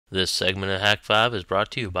This segment of Hak5 is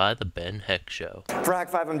brought to you by The Ben Heck Show. For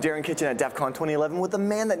Hak5, I'm Darren Kitchen at DEFCON 2011 with a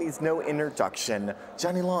man that needs no introduction.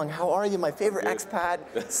 Johnny Long, how are you? My favorite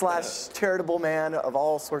expat / charitable man of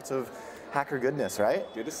all sorts of hacker goodness, right?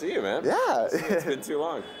 Good to see you, man. Yeah. It's been too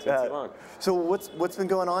long. It's been too long. So what's been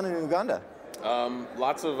going on in Uganda?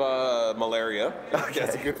 Lots of malaria. Okay.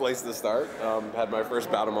 That's a good place to start. Had my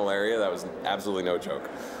first bout of malaria. That was absolutely no joke.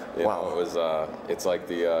 Wow. It was it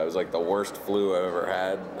was like the worst flu I've ever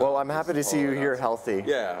had. Well, I'm happy to see you here healthy.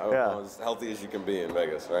 Yeah, well, as healthy as you can be in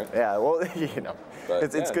Vegas, right? Yeah, well, you know,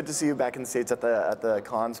 But, it's good to see you back in the States at the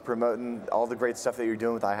cons, promoting all the great stuff that you're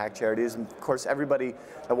doing with iHack Charities. And of course, everybody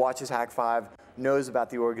that watches Hak5 knows about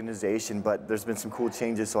the organization, but there's been some cool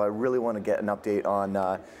changes, so I really want to get an update on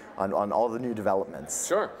all the new developments.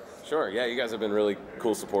 Sure. Yeah, you guys have been really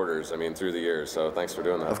cool supporters, I mean, through the years, so thanks for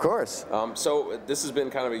doing that. Of course. So this has been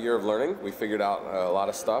kind of a year of learning. We figured out a lot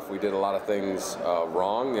of stuff. We did a lot of things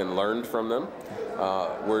wrong and learned from them.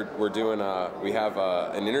 We have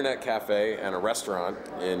an internet cafe and a restaurant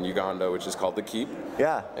in Uganda, which is called The Keep.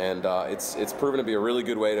 Yeah. And it's proven to be a really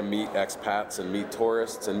good way to meet expats and meet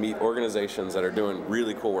tourists and meet organizations that are doing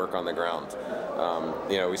really cool work on the ground.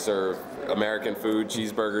 You know, we serve American food,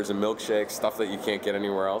 cheeseburgers and milkshakes, stuff that you can't get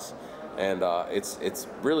anywhere else. And it's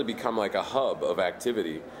really become like a hub of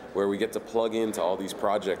activity where we get to plug into all these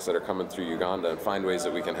projects that are coming through Uganda and find ways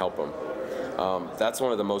that we can help them. That's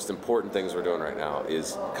one of the most important things we're doing right now,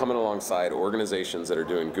 is coming alongside organizations that are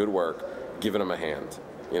doing good work, giving them a hand.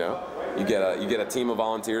 You know, you get a team of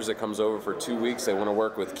volunteers that comes over for 2 weeks. They want to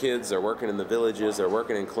work with kids. They're working in the villages. They're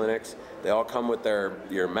working in clinics. They all come with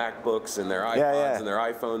your MacBooks and their iPods and their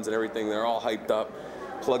iPhones and everything. They're all hyped up.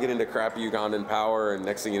 Plug it into crappy Ugandan power, and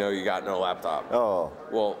next thing you know, you got no laptop. Oh.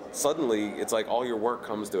 Well, suddenly it's like all your work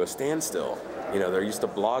comes to a standstill. You know, they're used to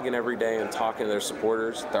blogging every day and talking to their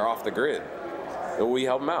supporters. They're off the grid. And we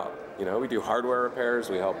help them out. You know, we do hardware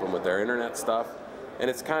repairs. We help them with their internet stuff, and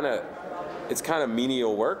it's kind of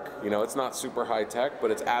menial work. You know, it's not super high tech,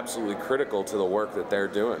 but it's absolutely critical to the work that they're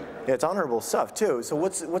doing. Yeah, it's honorable stuff too. So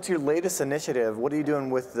what's your latest initiative? What are you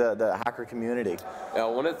doing with the hacker community?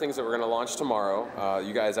 One of the things that we're going to launch tomorrow,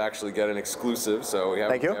 you guys actually get an exclusive, so we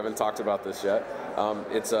haven't talked about this yet.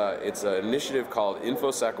 It's an initiative called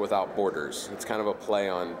InfoSec Without Borders. It's kind of a play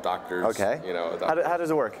on doctors. Okay. You know, how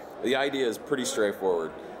does it work? The idea is pretty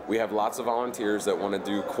straightforward. We have lots of volunteers that want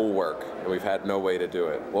to do cool work, and we've had no way to do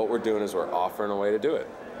it. What we're doing is we're offering a way to do it.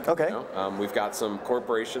 Okay. You know? We've got some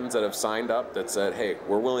corporations that have signed up that said, hey,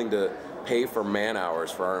 we're willing to pay for man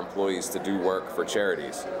hours for our employees to do work for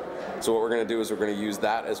charities. So what we're going to do is we're going to use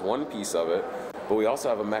that as one piece of it, but we also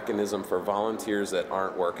have a mechanism for volunteers that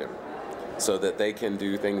aren't working, so that they can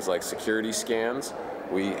do things like security scans.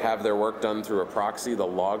 We have their work done through a proxy. The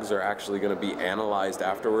logs are actually going to be analyzed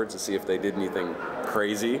afterwards to see if they did anything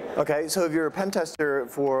crazy. Okay, so if you're a pen tester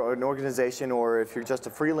for an organization, or if you're just a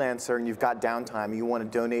freelancer and you've got downtime, you want to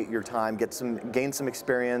donate your time, gain some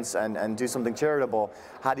experience and do something charitable,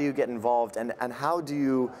 how do you get involved, and how do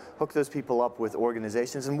you hook those people up with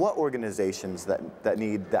organizations, and what organizations that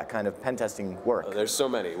need that kind of pen testing work? There's so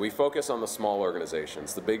many. We focus on the small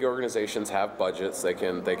organizations. The big organizations have budgets. They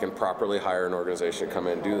can properly hire an organization to come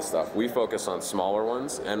in and do the stuff. We focus on smaller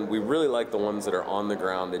ones, and we really like the ones that are on the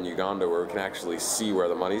ground in Uganda where we can actually see where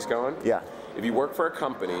the money's going. Yeah. If you work for a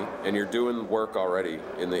company and you're doing work already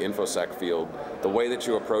in the InfoSec field, the way that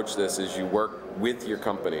you approach this is you work with your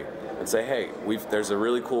company and say, hey, there's a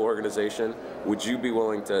really cool organization. Would you be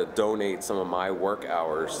willing to donate some of my work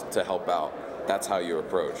hours to help out? That's how you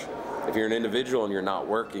approach. If you're an individual and you're not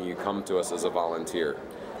working, you come to us as a volunteer.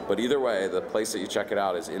 But either way, the place that you check it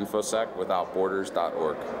out is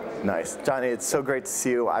infosecwithoutborders.org. Nice. Johnny, it's so great to see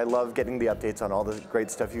you. I love getting the updates on all the great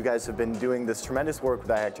stuff. You guys have been doing this tremendous work with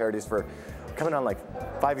iHack Charities for coming on like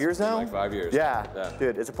 5 years now? Like 5 years. Yeah.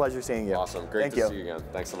 Dude, it's a pleasure seeing you. Awesome. Great to see you again.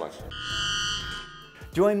 Thanks so much.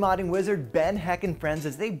 Join modding wizard Ben Heck and friends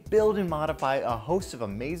as they build and modify a host of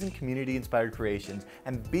amazing community-inspired creations.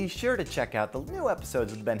 And be sure to check out the new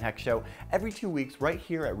episodes of the Ben Heck Show every 2 weeks right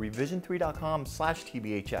here at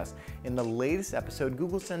revision3.com/tbhs. In the latest episode,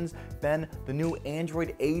 Google sends Ben the new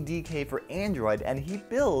Android ADK for Android, and he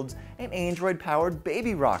builds an Android-powered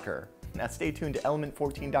baby rocker. Now stay tuned to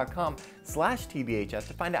element14.com/tbhs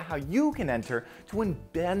to find out how you can enter to win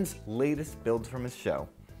Ben's latest builds from his show.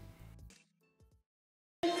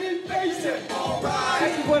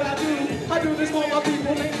 That's what I do. I do this for my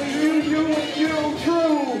people, namely you, and you,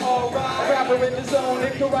 true. Alright. A rapper in the zone, he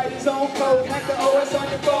can write his own code, hack the OS on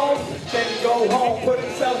your phone. Then go home, put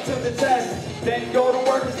himself to the test. Then go to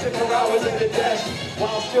work and sit for hours at the desk.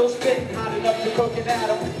 While still spitting, hot enough to cook an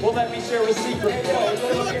atom. Well, let me share a secret. Hey, yo,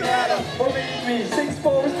 you're looking at him. Believe me,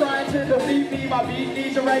 6'4" is to defeat me. My beat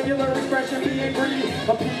needs a regular expression, being greedy.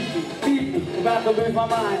 Appease me, feed me, about to lose my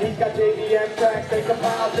mind. He's got JVM tracks, they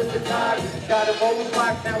compile just in time. Got a vocals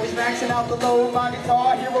black, now he's maxing out the load. My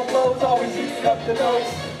guitar hero blows, always heating up the notes,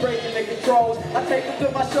 breaking the controls. I take them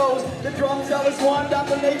to my shows. The drum tell us one, about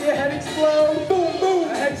to make your head explode. Boom, boom,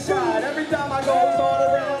 a headshot. Every time I go, it's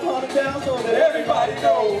all around, on it down, so that everybody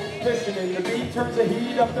knows. Listening, the beat turns the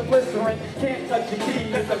heat up to blistering. Can't touch the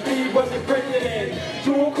key if the beat wasn't printed in.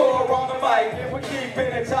 Dual core on the mic, and we're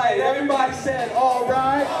keeping it tight. Everybody said,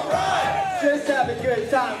 alright. Alright. Just have a good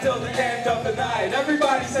time till the end of the night.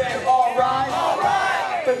 Everybody said, alright.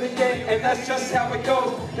 Alright. For the game, and that's just how it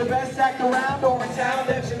goes. The best act around or in town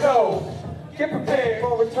that you know. Get prepared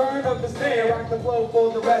for return of the snare. Rock the flow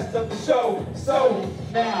for the rest of the show. So,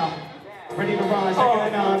 now, ready to rise,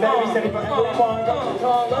 second and on. Baby said he forever fun. Got the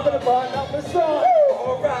tongue, loving the bun, up the song.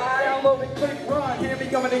 Alright. Downloading, quick run. Hear me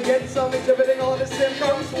coming to get some, exhibiting all the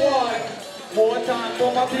symptoms. One. More time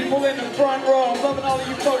for my people in the front row. Loving all of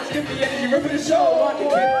you folks, give the energy, ripping the show. On the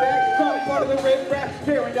kickback, call me part of the rip rap.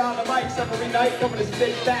 Tearing down the mics every night, coming to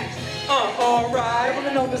spit facts. Alright.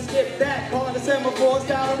 Never know to skip that. Calling the semaphores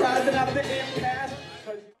down, rising out of the impasse.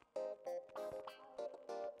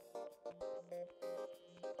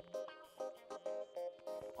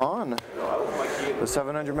 On. The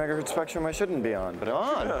 700 megahertz spectrum I shouldn't be on, but I'm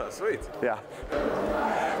on. Oh, sweet. Yeah.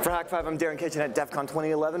 For Hak5, I'm Darren Kitchen at DEFCON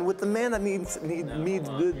 2011 with the man that needs Yelling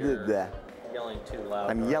too loud.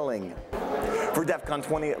 I'm yelling. For DEFCON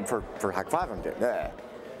 20, for Hak5, I'm doing.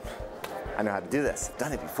 I know how to do this. I've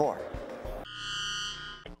done it before.